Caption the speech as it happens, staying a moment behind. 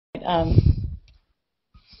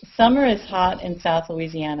Summer is hot in South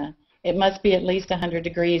Louisiana. It must be at least 100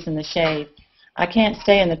 degrees in the shade. I can't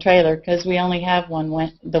stay in the trailer because we only have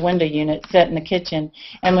the window unit set in the kitchen,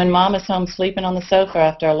 and when Mama's home sleeping on the sofa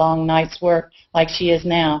after a long night's work like she is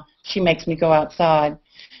now, she makes me go outside.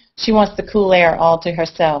 She wants the cool air all to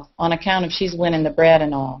herself on account of she's winning the bread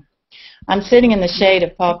and all. I'm sitting in the shade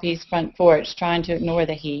of Paupie's front porch trying to ignore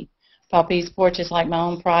the heat. Paupie's porch is like my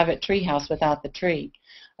own private treehouse without the tree.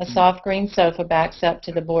 A soft green sofa backs up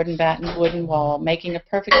to the board and batten wooden wall, making a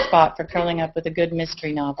perfect spot for curling up with a good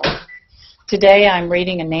mystery novel. Today I'm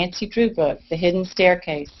reading a Nancy Drew book, The Hidden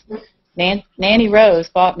Staircase. Nanny Rose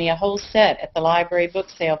bought me a whole set at the library book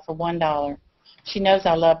sale for $1. She knows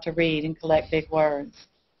I love to read and collect big words.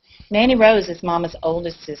 Nanny Rose is Mama's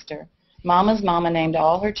oldest sister. Mama's mama named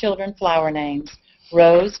all her children flower names: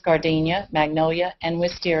 Rose, Gardenia, Magnolia, and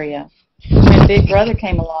Wisteria. When Big Brother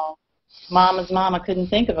came along, Mama's mama couldn't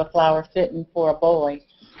think of a flower fitting for a boy,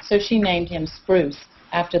 so she named him Spruce,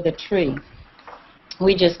 after the tree.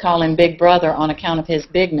 We just call him Big Brother on account of his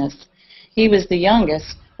bigness. He was the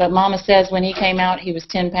youngest, but Mama says when he came out he was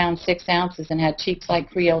 10 pounds 6 ounces and had cheeks like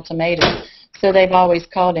Creole tomatoes, so they've always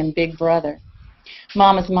called him Big Brother.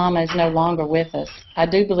 Mama's mama is no longer with us. I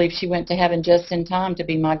do believe she went to heaven just in time to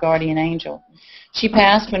be my guardian angel. She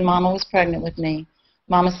passed when Mama was pregnant with me.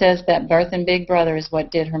 Mama says that birthing Big Brother is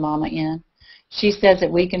what did her mama in. She says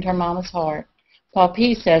it weakened her mama's heart.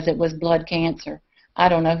 Paupie says it was blood cancer. I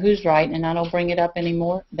don't know who's right, and I don't bring it up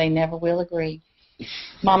anymore. They never will agree.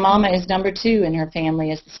 My mama is number 2 in her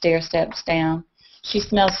family as the stair steps down. She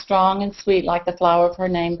smells strong and sweet like the flower of her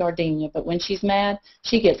name, Gardenia, but when she's mad,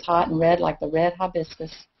 she gets hot and red like the red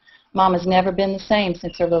hibiscus. Mama's never been the same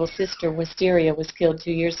since her little sister, Wisteria, was killed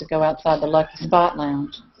 2 years ago outside the Lucky Spot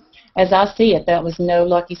Lounge. As I see it, that was no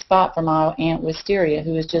lucky spot for my Aunt Wisteria,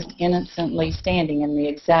 who was just innocently standing in the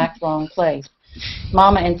exact wrong place.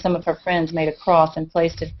 Mama and some of her friends made a cross and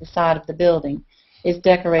placed it at the side of the building. It's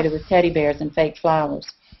decorated with teddy bears and fake flowers.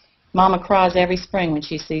 Mama cries every spring when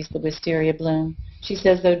she sees the wisteria bloom. She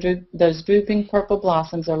says those drooping purple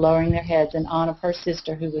blossoms are lowering their heads in honor of her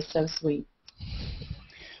sister who was so sweet.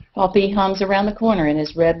 Paupie hums around the corner in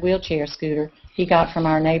his red wheelchair scooter he got from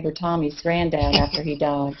our neighbor Tommy's granddad after he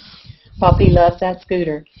died. Paupie loves that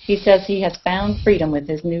scooter. He says he has found freedom with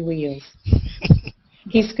his new wheels.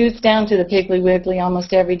 He scoots down to the Piggly Wiggly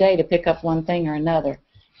almost every day to pick up one thing or another.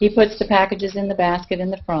 He puts the packages in the basket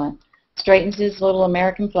in the front, straightens his little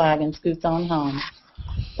American flag, and scoots on home.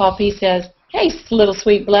 Paupie says, "Hey, little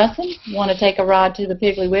sweet Blessen, want to take a ride to the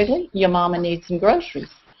Piggly Wiggly? Your mama needs some groceries."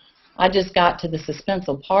 I just got to the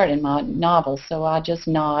suspenseful part in my novel, so I just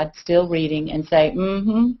nod, still reading, and say,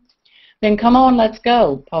 "Mm-hmm." "Then come on, let's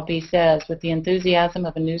go," Paupie says with the enthusiasm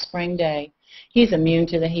of a new spring day. He's immune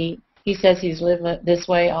to the heat. He says he's lived this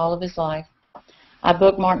way all of his life. I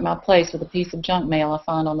bookmark my place with a piece of junk mail I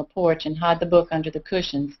find on the porch and hide the book under the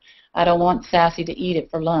cushions. I don't want Sassy to eat it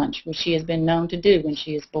for lunch, which she has been known to do when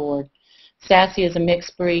she is bored. Sassy is a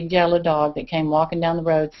mixed-breed yellow dog that came walking down the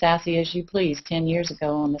road, sassy as you please, 10 years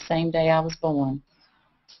ago on the same day I was born.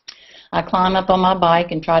 I climb up on my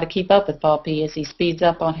bike and try to keep up with Paupie as he speeds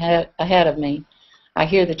up ahead of me. I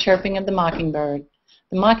hear the chirping of the mockingbird.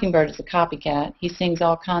 The mockingbird is a copycat. He sings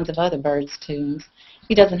all kinds of other birds' tunes.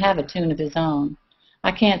 He doesn't have a tune of his own.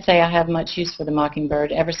 I can't say I have much use for the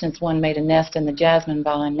mockingbird ever since one made a nest in the jasmine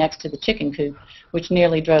vine next to the chicken coop, which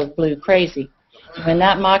nearly drove Blue crazy. When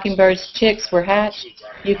that mockingbird's chicks were hatched,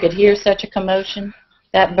 you could hear such a commotion.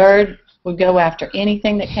 That bird would go after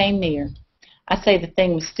anything that came near. I say the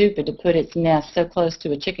thing was stupid to put its nest so close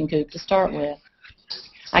to a chicken coop to start with.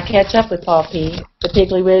 I catch up with Paupie. The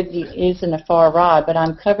Piggly Wiggly isn't a far ride, but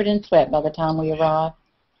I'm covered in sweat by the time we arrive.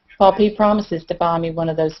 Paupie promises to buy me one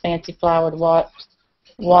of those fancy flowered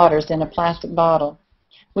waters in a plastic bottle.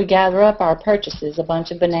 We gather up our purchases, a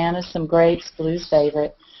bunch of bananas, some grapes, Blue's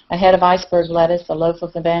favorite, a head of iceberg lettuce, a loaf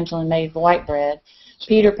of Evangeline-made white bread,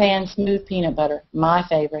 Peter Pan smooth peanut butter, my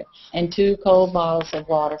favorite, and 2 cold bottles of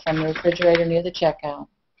water from the refrigerator near the checkout.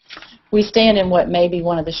 We stand in what may be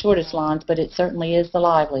one of the shortest lines, but it certainly is the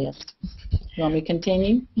liveliest. You want me to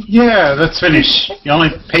continue? Yeah, let's finish. Only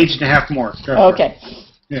page and a half more. Okay.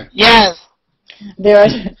 Yeah. Yes. There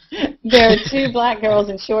are 2 black girls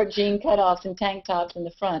in short jean cutoffs and tank tops in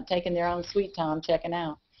the front, taking their own sweet time checking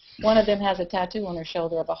out. One of them has a tattoo on her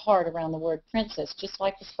shoulder of a heart around the word princess, just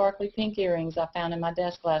like the sparkly pink earrings I found in my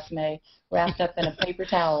desk last May, wrapped up in a paper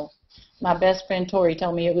towel. My best friend Tori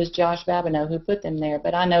told me it was Josh Babineau who put them there,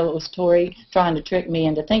 but I know it was Tori trying to trick me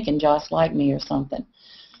into thinking Josh liked me or something.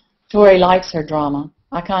 Tori likes her drama.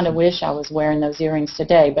 I kind of wish I was wearing those earrings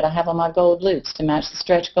today, but I have on my gold loops to match the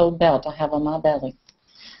stretch gold belt I have on my belly.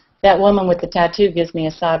 That woman with the tattoo gives me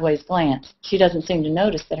a sideways glance. She doesn't seem to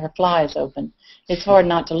notice that her fly is open. It's hard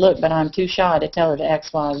not to look, but I'm too shy to tell her to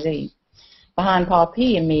XYZ. Behind Paul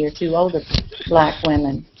P. and me are two older black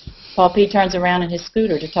women. Paul P. turns around in his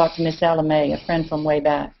scooter to talk to Miss Ella May, a friend from way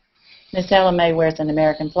back. Miss Ella May wears an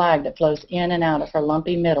American flag that flows in and out of her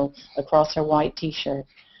lumpy middle across her white T-shirt.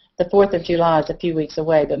 The 4th of July is a few weeks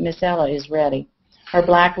away, but Miss Ella is ready. Her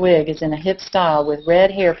black wig is in a hip style with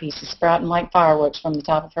red hair pieces sprouting like fireworks from the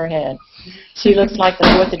top of her head. She looks like the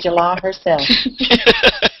 4th of July herself.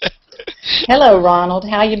 Hello, Ronald.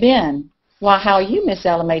 How you been? Why, how are you, Miss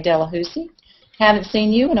Ella May Delahousie? Haven't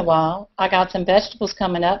seen you in a while. I got some vegetables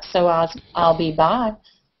coming up, so I'll be by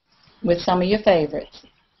with some of your favorites.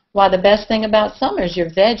 Why, the best thing about summer is your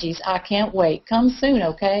veggies. I can't wait. Come soon,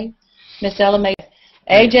 okay? Miss Ella May.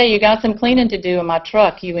 AJ, you got some cleaning to do in my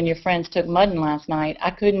truck you and your friends took mudding last night.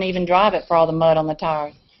 I couldn't even drive it for all the mud on the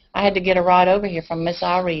tires. I had to get a ride over here from Miss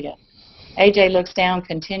Irita. AJ looks down,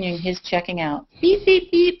 continuing his checking out. Beep,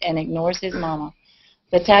 beep, beep, and ignores his mama.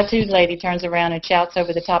 The tattooed lady turns around and shouts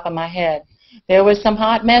over the top of my head. There was some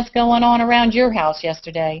hot mess going on around your house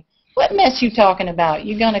yesterday. What mess you talking about?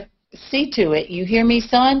 You gonna see to it. You hear me,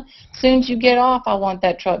 son? Soon as you get off, I want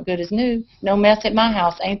that truck good as new. No mess at my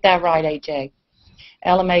house. Ain't that right, AJ?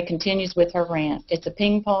 Ella May continues with her rant. It's a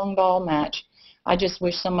ping-pong ball match. I just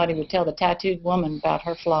wish somebody would tell the tattooed woman about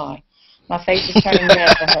her fly. My face is turning red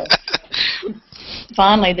for her.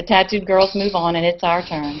 Finally, the tattooed girls move on, and it's our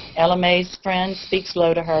turn. Ella May's friend speaks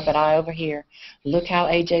low to her, but I overhear. Look how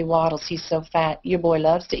AJ waddles. He's so fat. Your boy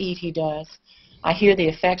loves to eat, he does. I hear the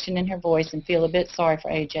affection in her voice and feel a bit sorry for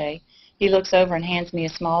AJ. He looks over and hands me a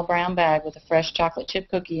small brown bag with a fresh chocolate chip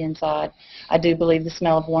cookie inside. I do believe the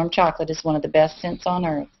smell of warm chocolate is one of the best scents on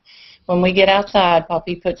earth. When we get outside,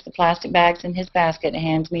 Poppy puts the plastic bags in his basket and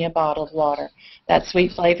hands me a bottle of water. That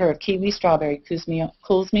sweet flavor of kiwi strawberry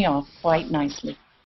cools me off quite nicely.